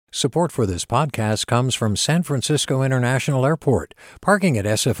Support for this podcast comes from San Francisco International Airport. Parking at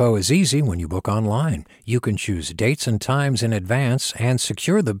SFO is easy when you book online. You can choose dates and times in advance and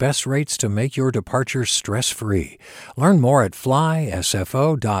secure the best rates to make your departure stress-free. Learn more at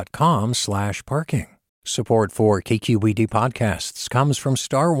flysfo.com/parking. Support for KQED podcasts comes from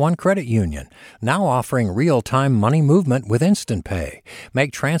Star One Credit Union, now offering real-time money movement with Instant Pay.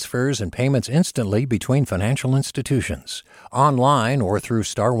 Make transfers and payments instantly between financial institutions, online or through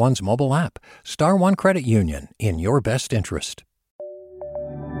Star One's mobile app. Star One Credit Union, in your best interest.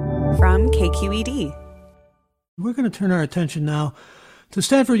 From KQED. We're going to turn our attention now to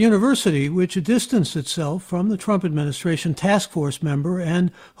Stanford University, which distanced itself from the Trump administration task force member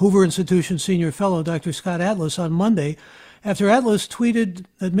and Hoover Institution senior fellow Dr. Scott Atlas on Monday after Atlas tweeted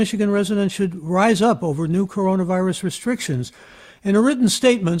that Michigan residents should rise up over new coronavirus restrictions. In a written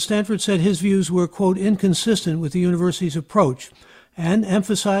statement, Stanford said his views were, quote, inconsistent with the university's approach and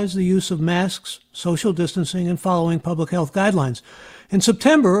emphasized the use of masks, social distancing, and following public health guidelines. In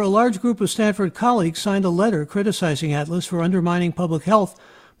September, a large group of Stanford colleagues signed a letter criticizing Atlas for undermining public health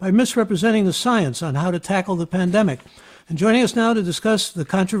by misrepresenting the science on how to tackle the pandemic. And joining us now to discuss the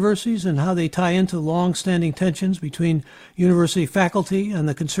controversies and how they tie into long-standing tensions between university faculty and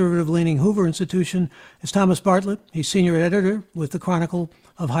the conservative-leaning Hoover Institution is Thomas Bartlett. He's senior editor with the Chronicle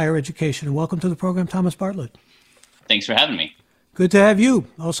of Higher Education. And welcome to the program, Thomas Bartlett. Thanks for having me. Good to have you.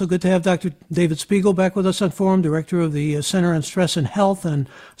 Also good to have Dr. David Spiegel back with us on Forum, director of the Center on Stress and Health and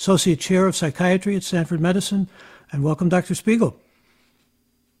associate chair of psychiatry at Stanford Medicine. And welcome, Dr. Spiegel.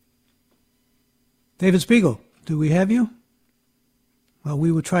 David Spiegel, do we have you? Well,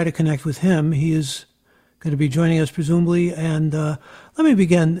 we will try to connect with him. He is going to be joining us presumably. And let me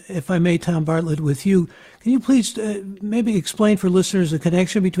begin, if I may, Tom Bartlett, with you. Can you please maybe explain for listeners the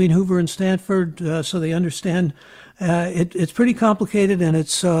connection between Hoover and Stanford so they understand? It's pretty complicated and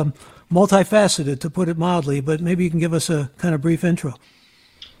it's multifaceted, to put it mildly, but maybe you can give us a kind of brief intro.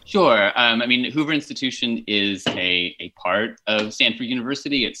 Sure. Hoover Institution is a part of Stanford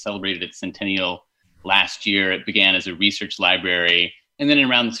University. It celebrated its centennial last year. It began as a research library, and then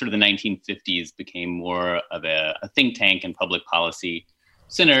around sort of the 1950s became more of a think tank and public policy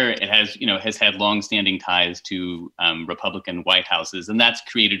center. It has had longstanding ties to Republican White Houses, and that's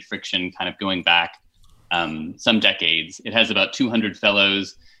created friction kind of going back some decades. It has about 200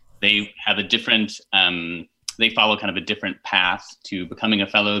 fellows. They have they follow kind of a different path to becoming a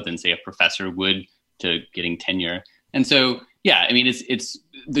fellow than, say, a professor would to getting tenure. And so, it's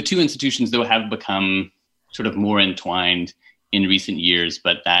the two institutions, though, have become sort of more entwined in recent years,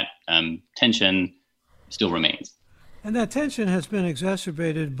 but that tension still remains. And that tension has been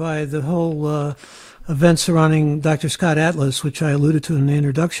exacerbated by the whole event surrounding Dr. Scott Atlas, which I alluded to in the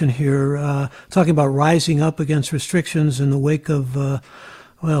introduction here, talking about rising up against restrictions in the wake of a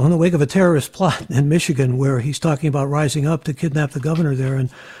terrorist plot in Michigan, where he's talking about rising up to kidnap the governor there and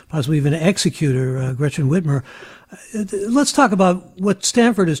possibly even execute her, Gretchen Whitmer. Let's talk about what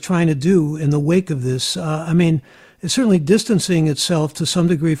Stanford is trying to do in the wake of this. It's certainly distancing itself to some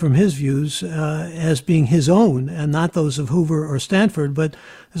degree from his views as being his own and not those of Hoover or Stanford, but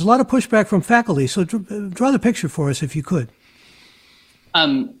there's a lot of pushback from faculty. So draw the picture for us if you could.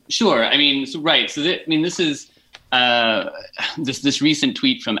 Sure. This is this recent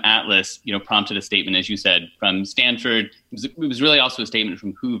tweet from Atlas, prompted a statement, as you said, from Stanford. It was really also a statement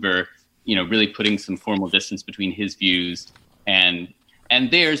from Hoover, really putting some formal distance between his views and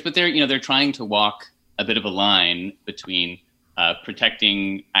theirs. But they're trying to walk a bit of a line between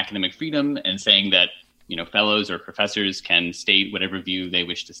protecting academic freedom and saying that, fellows or professors can state whatever view they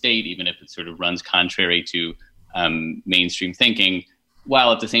wish to state, even if it sort of runs contrary to mainstream thinking,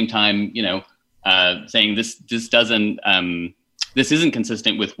 while at the same time, saying this isn't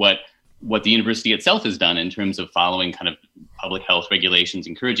consistent with what the university itself has done in terms of following kind of public health regulations,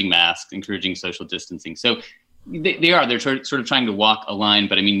 encouraging masks, encouraging social distancing. So they're sort of trying to walk a line,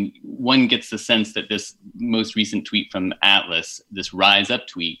 but one gets the sense that this most recent tweet from Atlas, this Rise Up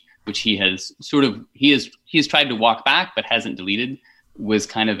tweet, which he has tried to walk back but hasn't deleted, was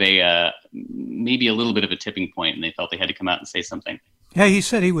kind of maybe a little bit of a tipping point, and they felt they had to come out and say something. Yeah, he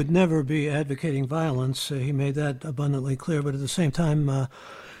said he would never be advocating violence. He made that abundantly clear, but at the same time,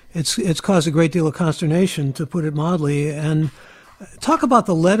 it's caused a great deal of consternation, to put it mildly. And talk about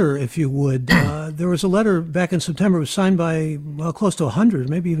the letter, if you would. There was a letter back in September. It was signed by, close to 100,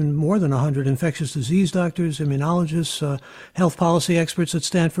 maybe even more than 100 infectious disease doctors, immunologists, health policy experts at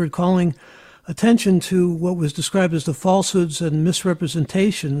Stanford, calling attention to what was described as the falsehoods and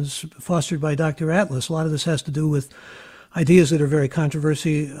misrepresentations fostered by Dr. Atlas. A lot of this has to do with ideas that are very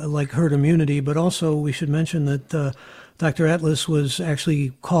controversial, like herd immunity, but also we should mention that Dr. Atlas was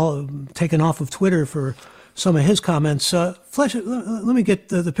actually taken off of Twitter for some of his comments. Let me get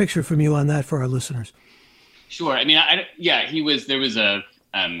the picture from you on that for our listeners. Sure. I mean, he was. There was the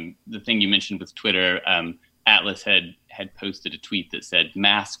thing you mentioned with Twitter. Atlas had posted a tweet that said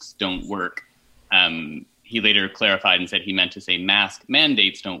masks don't work. He later clarified and said he meant to say mask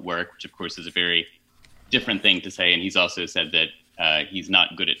mandates don't work, which of course is a very different thing to say. And he's also said that he's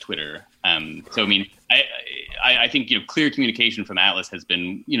not good at Twitter. So I mean, I think clear communication from Atlas has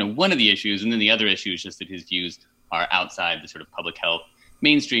been one of the issues, and then the other issue is just that his views are outside the sort of public health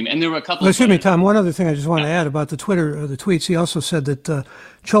mainstream. And there were a couple. Excuse me, Tom. One other thing I just want to add about the Twitter, the tweets. He also said that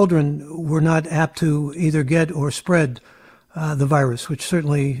children were not apt to either get or spread the virus, which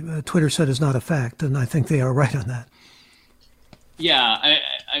certainly Twitter said is not a fact, and I think they are right on that. Yeah,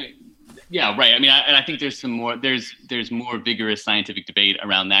 yeah, right. I mean, I think there's some more. There's more vigorous scientific debate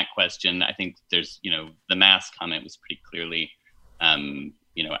around that question. I think there's the mask comment was pretty clearly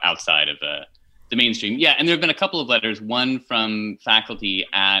outside of the mainstream. Yeah, and there have been a couple of letters, one from faculty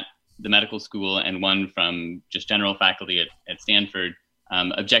at the medical school and one from just general faculty at Stanford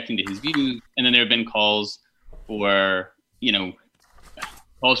objecting to his views. And then there have been calls for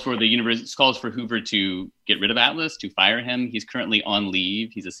calls for Hoover to get rid of Atlas, to fire him. He's currently on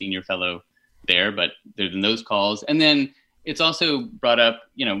leave. He's a senior fellow there, but there's been those calls. And then it's also brought up,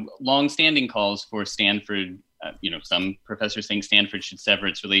 long-standing calls for Stanford. Some professors think Stanford should sever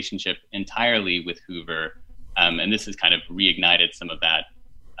its relationship entirely with Hoover. And this has kind of reignited some of that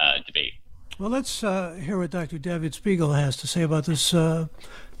debate. Well, let's hear what Dr. David Spiegel has to say about this.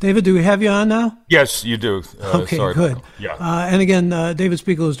 David, do we have you on now? Yes, you do. Okay, sorry. Good. Yeah. And again, David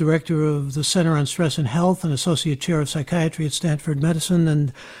Spiegel is director of the Center on Stress and Health and associate chair of psychiatry at Stanford Medicine.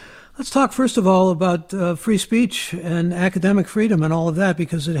 And let's talk first of all about free speech and academic freedom and all of that,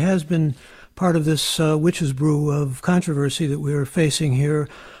 because it has been part of this witch's brew of controversy that we're facing here.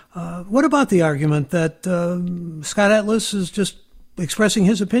 What about the argument that Scott Atlas is just expressing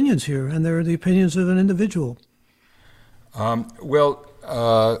his opinions here, and they're the opinions of an individual?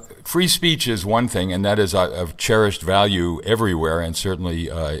 Free speech is one thing, and that is of cherished value everywhere, and certainly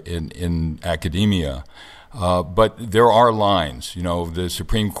in academia. But there are lines. The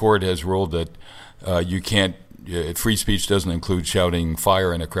Supreme Court has ruled that you can't. Free speech doesn't include shouting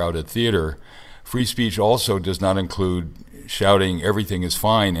fire in a crowded theater. Free speech also does not include shouting everything is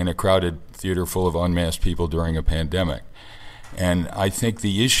fine in a crowded theater full of unmasked people during a pandemic. And I think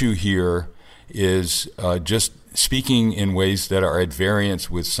the issue here is just speaking in ways that are at variance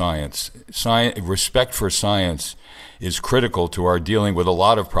with science. Respect for science is critical to our dealing with a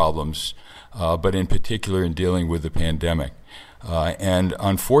lot of problems, but in particular in dealing with the pandemic. And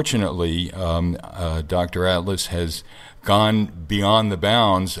unfortunately, Dr. Atlas has gone beyond the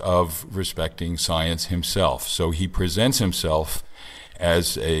bounds of respecting science himself. So he presents himself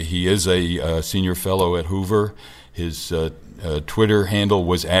as he is a senior fellow at Hoover. His Twitter handle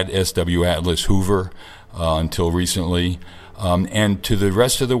was at SWAtlasHoover until recently. And to the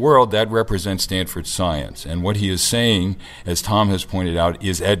rest of the world, that represents Stanford science. And what he is saying, as Tom has pointed out,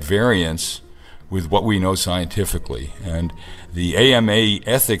 is at variance with what we know scientifically. And the AMA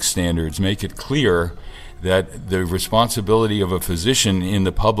ethics standards make it clear that the responsibility of a physician in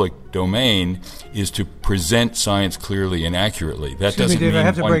the public domain is to present science clearly and accurately. That Excuse doesn't me, Dave, mean I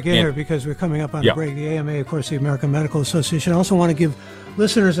have to break in can't... here because we're coming up on a break. The AMA, of course, the American Medical Association. I also want to give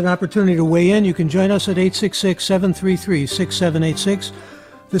listeners an opportunity to weigh in. You can join us at 866-733-6786.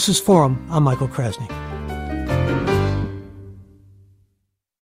 This is Forum. I'm Michael Krasny.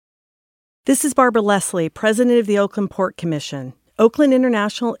 This is Barbara Leslie, president of the Oakland Port Commission. Oakland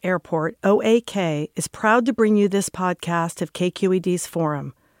International Airport, OAK, is proud to bring you this podcast of KQED's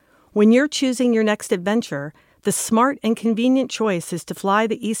Forum. When you're choosing your next adventure, the smart and convenient choice is to fly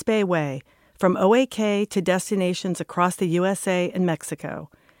the East Bay Way from OAK to destinations across the USA and Mexico.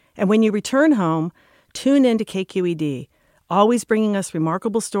 And when you return home, tune in to KQED, always bringing us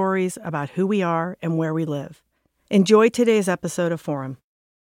remarkable stories about who we are and where we live. Enjoy today's episode of Forum.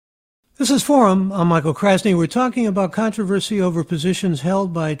 This is Forum. I'm Michael Krasny. We're talking about controversy over positions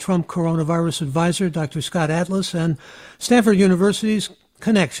held by Trump coronavirus advisor Dr. Scott Atlas and Stanford University's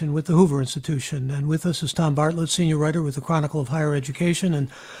connection with the Hoover Institution. And with us is Tom Bartlett, senior writer with the Chronicle of Higher Education, and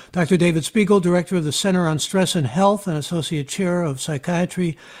Dr. David Spiegel, director of the Center on Stress and Health and associate chair of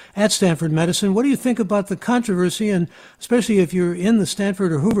psychiatry at Stanford Medicine. What do you think about the controversy? And especially if you're in the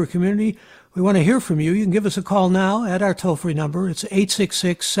Stanford or Hoover community, we want to hear from you. You can give us a call now at our toll-free number. It's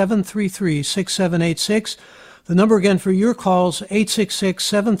 866-733-6786. The number again for your calls,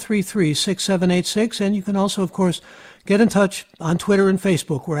 866-733-6786. And you can also, of course, get in touch on Twitter and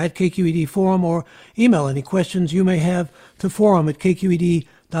Facebook. We're at KQED Forum, or email any questions you may have to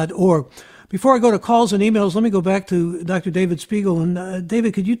forum@kqed.org. Before I go to calls and emails, let me go back to Dr. David Spiegel. And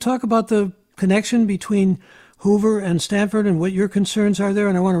David, could you talk about the connection between Hoover and Stanford and what your concerns are there?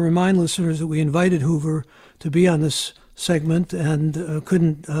 And I want to remind listeners that we invited Hoover to be on this segment and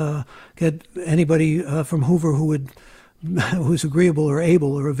couldn't get anybody from Hoover who's agreeable or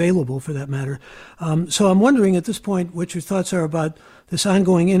able or available for that matter. So I'm wondering at this point what your thoughts are about this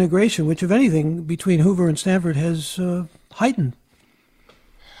ongoing integration, which, if anything, between Hoover and Stanford has heightened.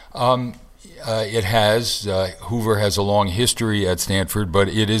 It has. Hoover has a long history at Stanford, but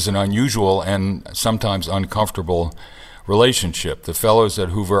it is an unusual and sometimes uncomfortable relationship. The fellows at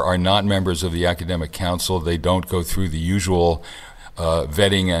Hoover are not members of the academic council. They don't go through the usual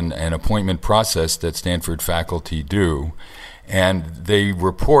vetting and appointment process that Stanford faculty do. And they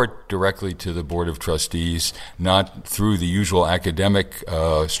report directly to the Board of Trustees, not through the usual academic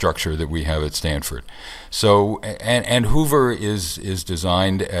structure that we have at Stanford. So, and Hoover is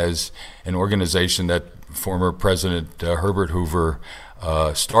designed as an organization that former President Herbert Hoover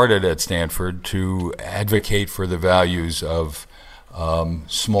started at Stanford to advocate for the values of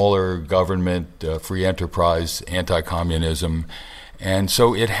smaller government, free enterprise, anti-communism. And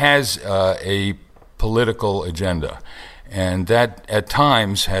so it has a political agenda. And that, at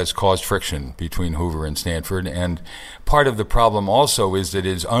times, has caused friction between Hoover and Stanford. And part of the problem also is that it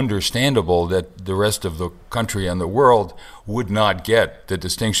is understandable that the rest of the country and the world would not get the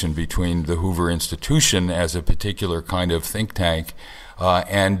distinction between the Hoover institution as a particular kind of think tank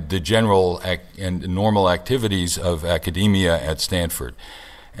and the general and normal activities of academia at Stanford.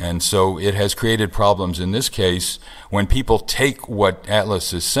 And so it has created problems in this case when people take what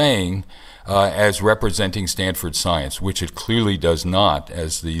Atlas is saying as representing Stanford science, which it clearly does not,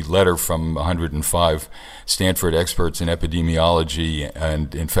 as the letter from 105 Stanford experts in epidemiology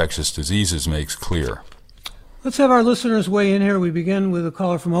and infectious diseases makes clear. Let's have our listeners weigh in here. We begin with a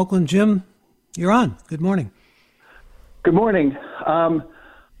caller from Oakland. Jim, you're on. Good morning. Good morning.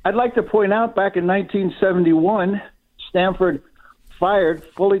 I'd like to point out back in 1971, Stanford fired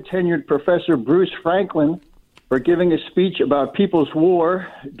fully tenured Professor Bruce Franklin for giving a speech about People's War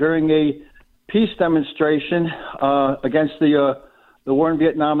during a peace demonstration against the war in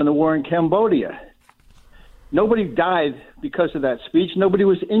Vietnam and the war in Cambodia. Nobody died because of that speech. Nobody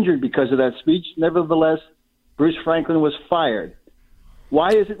was injured because of that speech. Nevertheless, Bruce Franklin was fired. Why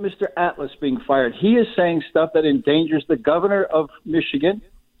isn't Mr. Atlas being fired? He is saying stuff that endangers the governor of Michigan,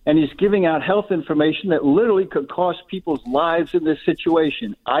 and he's giving out health information that literally could cost people's lives in this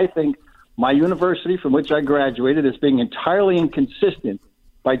situation. I think my university, from which I graduated, is being entirely inconsistent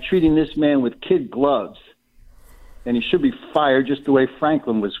by treating this man with kid gloves. And he should be fired just the way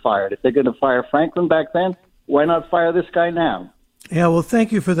Franklin was fired. If they're going to fire Franklin back then, why not fire this guy now? Yeah, well,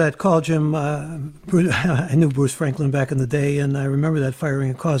 thank you for that call, Jim. I knew Bruce Franklin back in the day, and I remember that firing.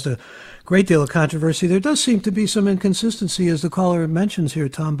 It caused a great deal of controversy. There does seem to be some inconsistency, as the caller mentions here,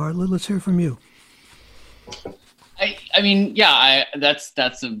 Tom Bartlett. Let's hear from you. I mean, yeah,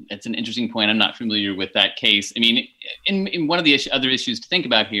 it's an interesting point. I'm not familiar with that case. I mean, in one of the other issues to think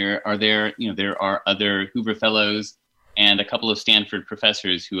about here there are other Hoover Fellows and a couple of Stanford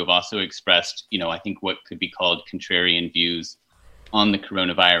professors who have also expressed, I think what could be called contrarian views on the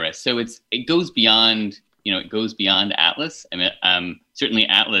coronavirus. So it goes beyond Atlas. I mean, certainly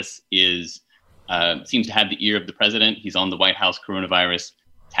Atlas seems to have the ear of the president. He's on the White House coronavirus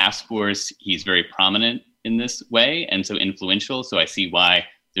task force. He's very prominent in this way and so influential. So I see why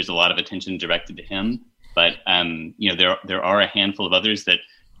there's a lot of attention directed to him. But there are a handful of others that,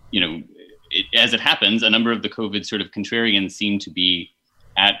 as it happens, a number of the COVID sort of contrarians seem to be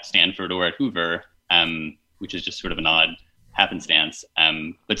at Stanford or at Hoover, which is just sort of an odd happenstance.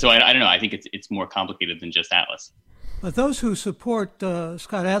 But so I don't know. I think it's more complicated than just Atlas. But those who support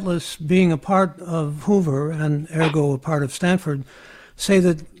Scott Atlas being a part of Hoover and ergo a part of Stanford say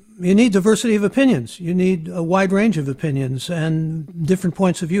that you need diversity of opinions. You need a wide range of opinions and different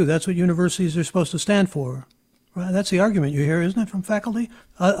points of view. That's what universities are supposed to stand for. Right? That's the argument you hear, isn't it, from faculty,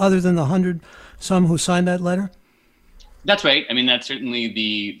 other than the 100 some who signed that letter? That's right. I mean, that's certainly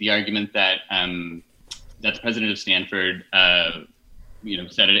the argument that the president of Stanford,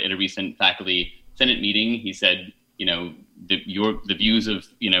 said it at a recent faculty senate meeting. He said, the views of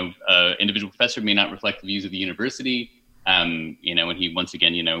individual professor may not reflect the views of the university. And he once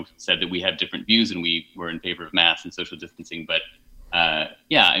again, said that we have different views and we were in favor of masks and social distancing. But I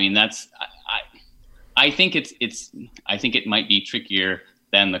mean, I think it might be trickier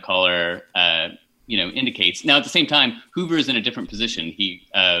than the caller, indicates. Now, at the same time, Hoover is in a different position.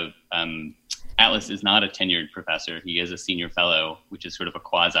 Atlas is not a tenured professor. He is a senior fellow, which is sort of a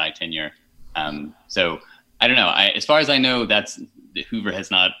quasi tenure. So I don't know. As far as I know, Hoover has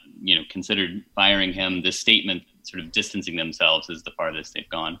not, considered firing him. This statement sort of distancing themselves is the farthest they've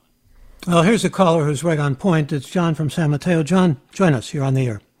gone. Well, here's a caller who's right on point. It's John from San Mateo. John, join us. You're on the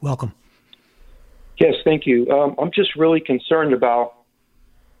air. Welcome. Yes, thank you. I'm just really concerned about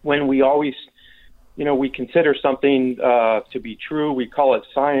when we always, we consider something to be true, we call it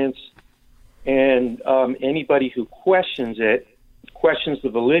science, and anybody who questions the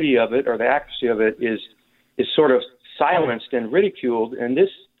validity of it or the accuracy of it is sort of silenced and ridiculed. And this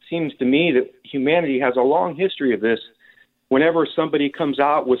seems to me that humanity has a long history of this. Whenever somebody comes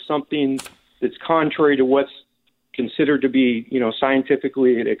out with something that's contrary to what's considered to be,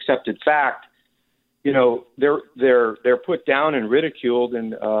 scientifically accepted fact, they're put down and ridiculed.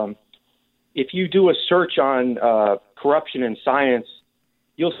 And if you do a search on corruption in science,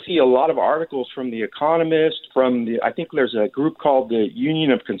 you'll see a lot of articles from The Economist, I think there's a group called the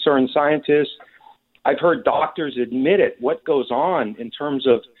Union of Concerned Scientists. I've heard doctors admit it, what goes on in terms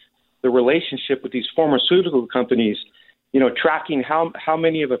of the relationship with these pharmaceutical companies, tracking how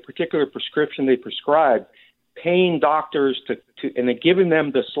many of a particular prescription they prescribe, paying doctors and then giving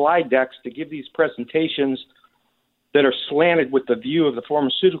them the slide decks to give these presentations that are slanted with the view of the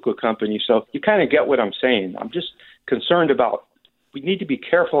pharmaceutical company. So you kind of get what I'm saying. I'm just concerned about, we need to be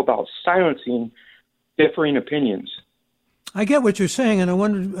careful about silencing differing opinions. I get what you're saying, and I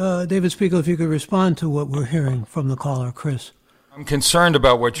wonder, David Spiegel, if you could respond to what we're hearing from the caller, Chris. I'm concerned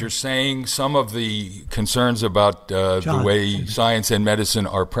about what you're saying. Some of the concerns about the way science and medicine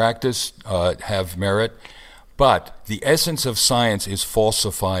are practiced have merit. But the essence of science is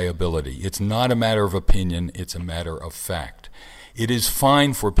falsifiability. It's not a matter of opinion, it's a matter of fact. It is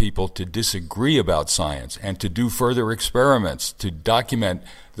fine for people to disagree about science and to do further experiments to document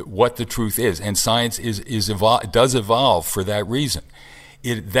what the truth is. And science does evolve for that reason.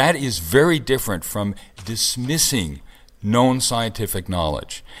 That is very different from dismissing known scientific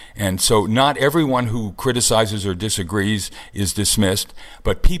knowledge. And so not everyone who criticizes or disagrees is dismissed,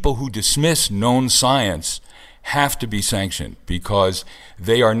 but people who dismiss known science have to be sanctioned because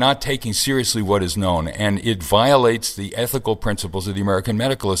they are not taking seriously what is known, and it violates the ethical principles of the American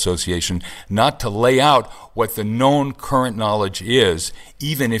Medical Association not to lay out what the known current knowledge is,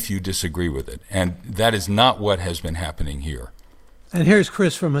 even if you disagree with it. And that is not what has been happening here. And here's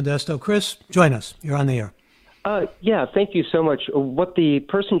Chris from Modesto. Chris, join us. You're on the air. Yeah, thank you so much. What the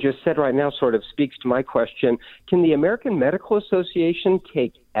person just said right now sort of speaks to my question. Can the American Medical Association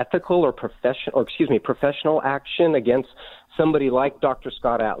take ethical or professional action against somebody like Dr.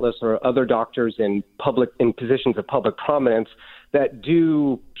 Scott Atlas or other doctors in positions of public prominence that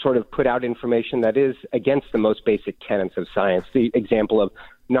do sort of put out information that is against the most basic tenets of science? The example of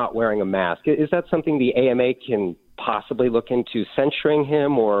not wearing a mask. Is that something the AMA can possibly look into censuring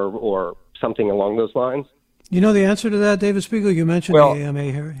him or something along those lines? You know the answer to that, David Spiegel? You mentioned the AMA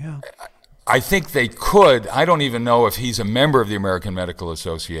here. Yeah. I think they could. I don't even know if he's a member of the American Medical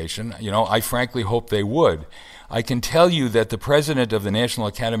Association. I frankly hope they would. I can tell you that the president of the National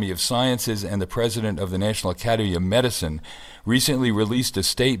Academy of Sciences and the president of the National Academy of Medicine recently released a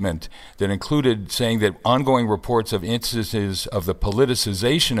statement that included saying that ongoing reports of instances of the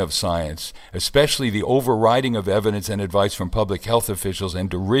politicization of science, especially the overriding of evidence and advice from public health officials and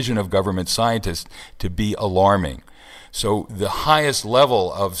derision of government scientists, to be alarming. So the highest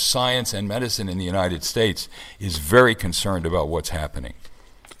level of science and medicine in the United States is very concerned about what's happening.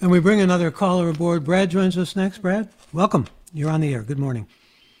 And we bring another caller aboard. Brad joins us next. Brad, welcome. You're on the air. Good morning.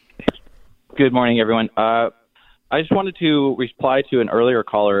 Good morning, everyone. I just wanted to reply to an earlier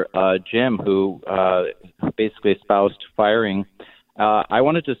caller, Jim, who basically espoused firing. I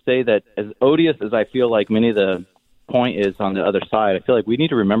wanted to say that as odious as I feel like many of the point is on the other side, I feel like we need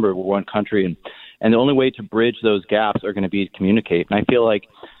to remember we're one country, and the only way to bridge those gaps are going to be to communicate. And I feel like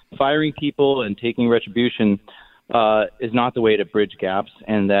firing people and taking retribution is not the way to bridge gaps,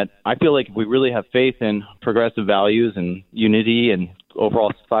 and that I feel like if we really have faith in progressive values and unity and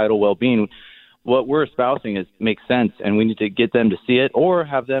overall societal well-being, what we're espousing makes sense, and we need to get them to see it or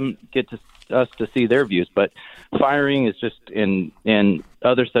have them get us to see their views. But firing is just in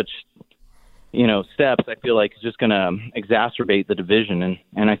other such steps, I feel like it's just going to exacerbate the division.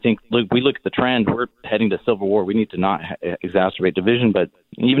 And I think we look at the trend, we're heading to civil war. We need to not exacerbate division, but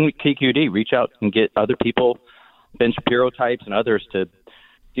even KQED, reach out and get other people, Ben Shapiro types and others, to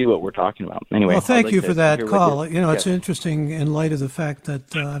see what we're talking about. Anyway, well, thank you for that call. It's interesting in light of the fact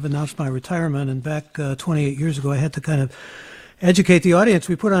that I've announced my retirement, and back 28 years ago, I had to kind of educate the audience.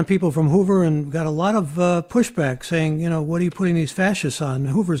 We put on people from Hoover and got a lot of pushback saying, what are you putting these fascists on?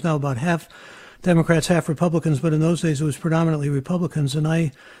 Hoover's now about half Democrats, half Republicans, but in those days it was predominantly Republicans. And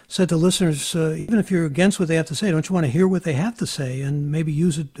I said to listeners, even if you're against what they have to say, don't you want to hear what they have to say and maybe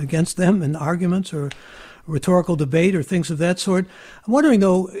use it against them in arguments or rhetorical debate or things of that sort? I'm wondering,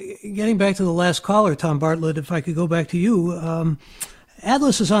 though, getting back to the last caller, Tom Bartlett, if I could go back to you.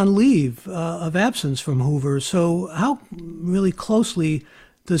 Atlas is on leave of absence from Hoover, so how really closely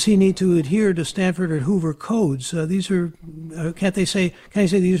does he need to adhere to Stanford or Hoover codes? These are, can you say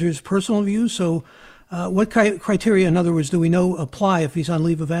these are his personal views? So what criteria, in other words, do we know apply if he's on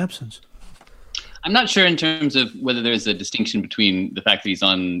leave of absence? I'm not sure in terms of whether there's a distinction between the fact that he's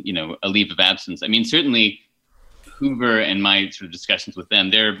on, a leave of absence. I mean, certainly Hoover and my sort of discussions with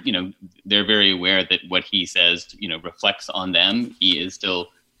them, they're very aware that what he says, reflects on them. He is still,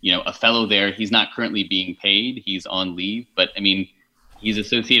 a fellow there. He's not currently being paid. He's on leave, but I mean, he's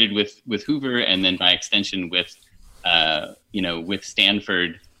associated with Hoover, and then by extension with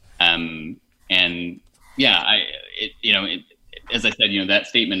Stanford, as I said, that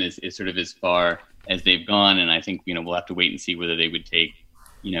statement is sort of as far as they've gone, and I think we'll have to wait and see whether they would take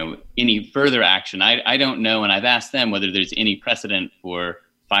any further action. I don't know, and I've asked them whether there's any precedent for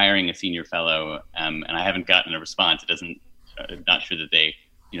firing a senior fellow, and I haven't gotten a response. It doesn't. I'm not sure that they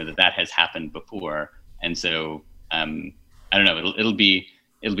that has happened before, and so. I don't know. It'll be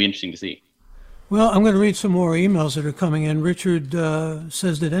interesting to see. Well, I'm going to read some more emails that are coming in. Richard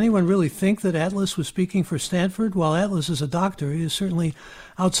says, did anyone really think that Atlas was speaking for Stanford? While Atlas is a doctor, he is certainly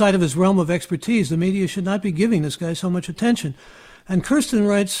outside of his realm of expertise. The media should not be giving this guy so much attention. And Kirsten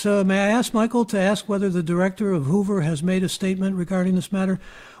writes, may I ask Michael to ask whether the director of Hoover has made a statement regarding this matter?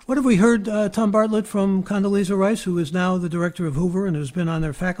 What have we heard, Tom Bartlett, from Condoleezza Rice, who is now the director of Hoover and has been on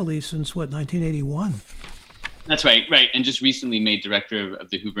their faculty since, 1981? That's right. And just recently made director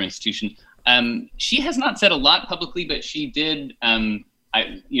of the Hoover Institution. She has not said a lot publicly, but she did,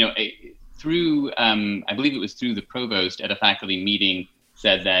 through, I believe it was through the provost at a faculty meeting,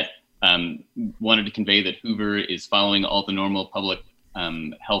 said that wanted to convey that Hoover is following all the normal public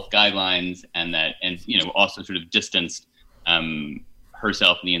health guidelines, and also sort of distanced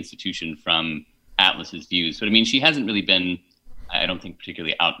herself and the institution from Atlas's views. So, I mean, she hasn't really been, I don't think,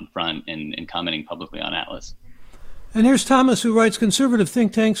 particularly out in front and commenting publicly on Atlas. And here's Thomas, who writes, conservative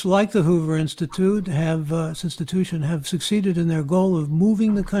think tanks like the Hoover Institution have succeeded in their goal of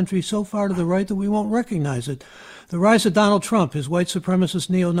moving the country so far to the right that we won't recognize it. The rise of Donald Trump, his white supremacist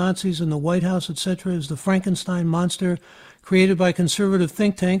neo-Nazis in the White House, etc., is the Frankenstein monster created by conservative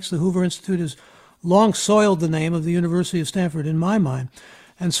think tanks. The Hoover Institute has long soiled the name of the University of Stanford, in my mind.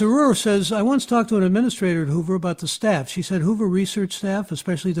 And Sarur says, I once talked to an administrator at Hoover about the staff. She said Hoover research staff,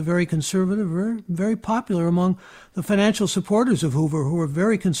 especially the very conservative, are very popular among the financial supporters of Hoover, who are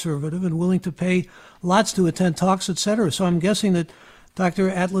very conservative and willing to pay lots to attend talks, etc. So I'm guessing that Dr.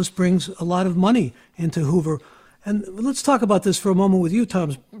 Atlas brings a lot of money into Hoover. And let's talk about this for a moment with you,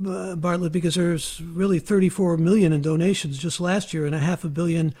 Tom Bartlett, because there's really $34 million in donations just last year and $500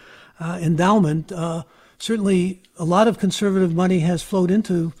 million endowment. Certainly, a lot of conservative money has flowed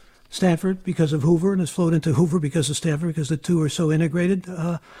into Stanford because of Hoover, and has flowed into Hoover because of Stanford, because the two are so integrated.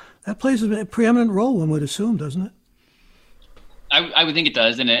 That plays a preeminent role, one would assume, doesn't it? I would think it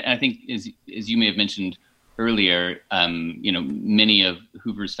does, and I think, as you may have mentioned earlier, many of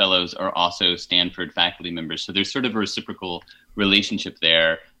Hoover's fellows are also Stanford faculty members, so there's sort of a reciprocal relationship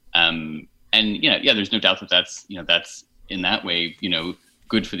there. There's no doubt that that's in that way,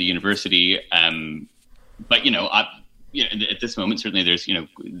 good for the university. But at this moment, certainly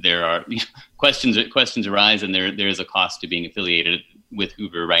there are questions arise, and there is a cost to being affiliated with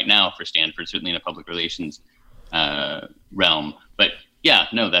Hoover right now for Stanford, certainly in a public relations realm. But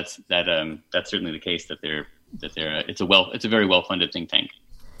that's certainly the case that it's a very well funded think tank.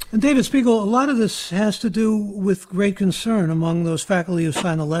 And David Spiegel, a lot of this has to do with great concern among those faculty who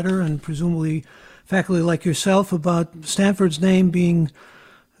signed a letter, and presumably faculty like yourself, about Stanford's name being,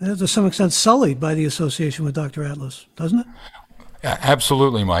 to some extent, sullied by the association with Dr. Atlas, doesn't it?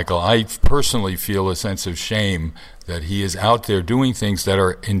 Absolutely, Michael. I personally feel a sense of shame that he is out there doing things that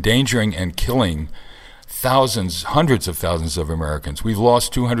are endangering and killing thousands, hundreds of thousands of Americans. We've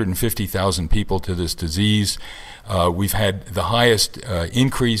lost 250,000 people to this disease. We've had the highest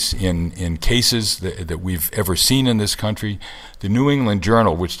increase in cases that we've ever seen in this country. The New England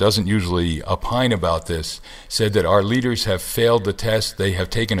Journal, which doesn't usually opine about this, said that our leaders have failed the test. They have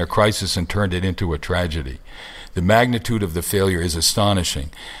taken a crisis and turned it into a tragedy. The magnitude of the failure is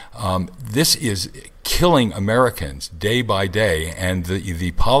astonishing. This is killing Americans day by day, and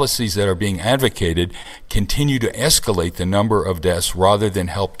the policies that are being advocated continue to escalate the number of deaths rather than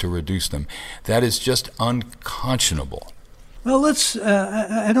help to reduce them. That is just unconscionable. Well,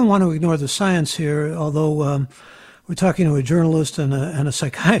 I don't want to ignore the science here, although we're talking to a journalist and a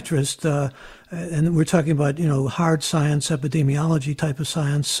psychiatrist, and we're talking about, hard science, epidemiology type of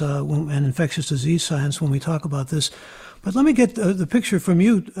science, and infectious disease science when we talk about this. But let me get the picture from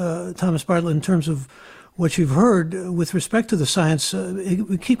you, Thomas Bartlett, in terms of what you've heard with respect to the science.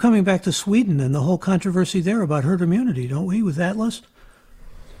 We keep coming back to Sweden and the whole controversy there about herd immunity, don't we, with Atlas?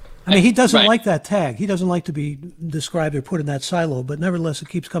 I mean, he doesn't like that tag. He doesn't like to be described or put in that silo, but nevertheless, it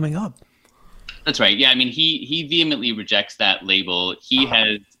keeps coming up. That's right. Yeah, I mean, he vehemently rejects that label. He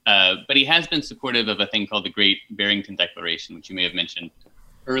has, but he has been supportive of a thing called the Great Barrington Declaration, which you may have mentioned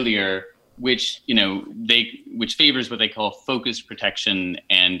earlier, which which favors what they call focused protection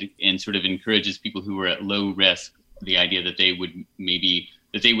and sort of encourages people who are at low risk, the idea that they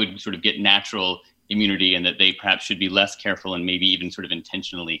would sort of get natural immunity and that they perhaps should be less careful and maybe even sort of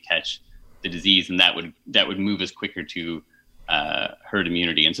intentionally catch the disease, and that would move us quicker to herd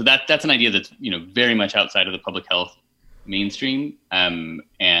immunity. And so that's an idea that's very much outside of the public health mainstream.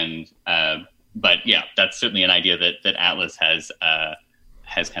 But yeah, that's certainly an idea that Atlas has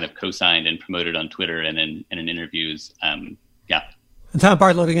kind of co-signed and promoted on Twitter and in interviews. And Tom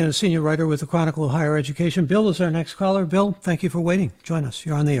Bartlett, again, a senior writer with the Chronicle of Higher Education. Bill is our next caller. Bill, thank you for waiting. Join us.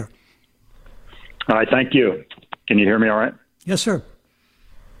 You're on the air. All right, thank you. Can you hear me all right? Yes, sir.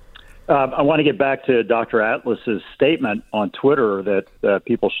 I want to get back to Dr. Atlas's statement on Twitter that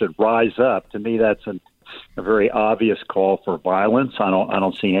people should rise up. To me, that's a very obvious call for violence. I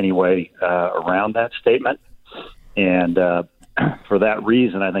don't see any way around that statement. And for that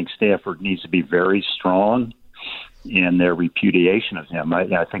reason, I think Stanford needs to be very strong in their repudiation of him.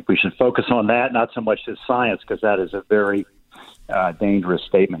 I think we should focus on that, not so much his science, because that is a very dangerous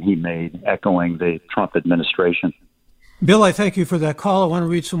statement he made, echoing the Trump administration. Bill, I thank you for that call. I want to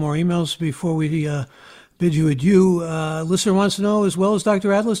read some more emails before we bid you adieu. Listener wants to know, as well as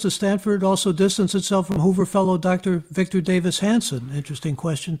Dr. Atlas, does Stanford also distance itself from Hoover Fellow Dr. Victor Davis Hanson? Interesting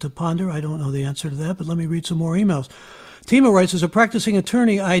question to ponder. I don't know the answer to that, but let me read some more emails. Tima writes, as a practicing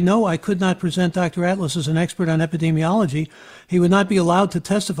attorney, I know I could not present Dr. Atlas as an expert on epidemiology. He would not be allowed to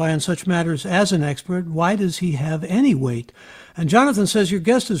testify on such matters as an expert. Why does he have any weight? And Jonathan says, your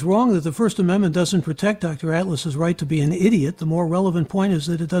guest is wrong that the First Amendment doesn't protect Dr. Atlas's right to be an idiot. The more relevant point is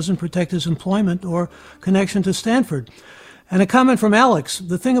that it doesn't protect his employment or connection to Stanford. And a comment from Alex,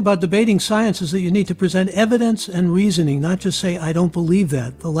 the thing about debating science is that you need to present evidence and reasoning, not just say, I don't believe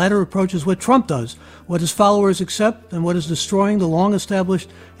that. The latter approach is what Trump does, what his followers accept, and what is destroying the long-established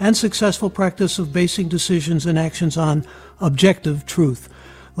and successful practice of basing decisions and actions on objective truth.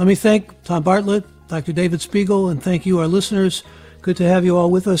 Let me thank Tom Bartlett, Dr. David Spiegel, and thank you, our listeners. Good to have you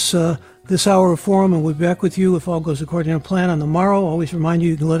all with us this hour of Forum, and we'll be back with you if all goes according to plan on the morrow. Always remind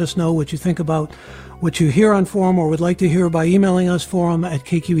you to let us know what you think about what you hear on Forum or would like to hear by emailing us,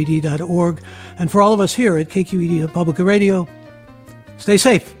 forum@kqed.org. And for all of us here at KQED Public Radio, stay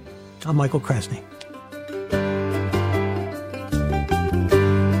safe. I'm Michael Krasny.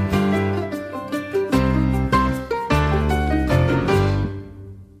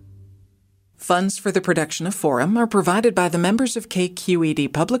 Funds for the production of Forum are provided by the members of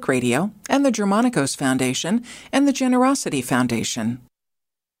KQED Public Radio and the Germanicos Foundation and the Generosity Foundation.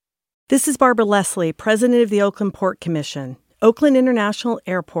 This is Barbara Leslie, President of the Oakland Port Commission. Oakland International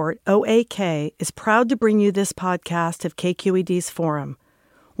Airport, OAK, is proud to bring you this podcast of KQED's Forum.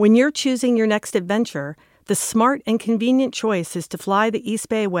 When you're choosing your next adventure, the smart and convenient choice is to fly the East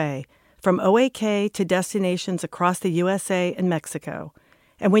Bay Way, from OAK to destinations across the USA and Mexico.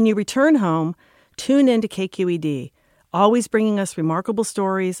 And when you return home, tune in to KQED, always bringing us remarkable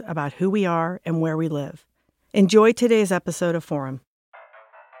stories about who we are and where we live. Enjoy today's episode of Forum.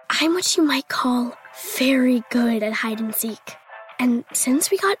 I'm what you might call very good at hide and seek. And since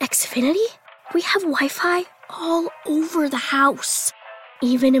we got Xfinity, we have Wi-Fi all over the house,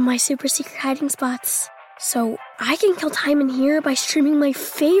 even in my super secret hiding spots. So I can kill time in here by streaming my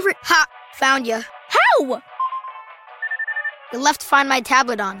favorite... Ha! Found you. How? You left Find My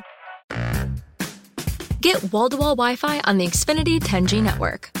tablet on. Get wall-to-wall Wi-Fi on the Xfinity 10G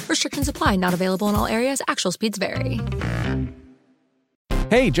network. Restrictions apply. Not available in all areas. Actual speeds vary.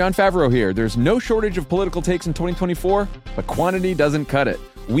 Hey, Jon Favreau here. There's no shortage of political takes in 2024, but quantity doesn't cut it.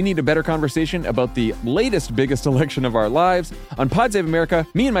 We need a better conversation about the latest biggest election of our lives. On Pod Save America,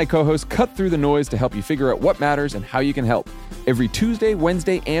 me and my co-hosts cut through the noise to help you figure out what matters and how you can help. Every Tuesday,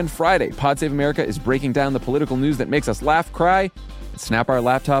 Wednesday, and Friday, Pod Save America is breaking down the political news that makes us laugh, cry, and snap our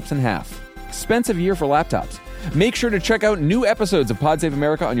laptops in half. Expensive year for laptops. Make sure to check out new episodes of Pod Save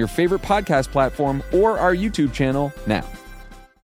America on your favorite podcast platform or our YouTube channel now.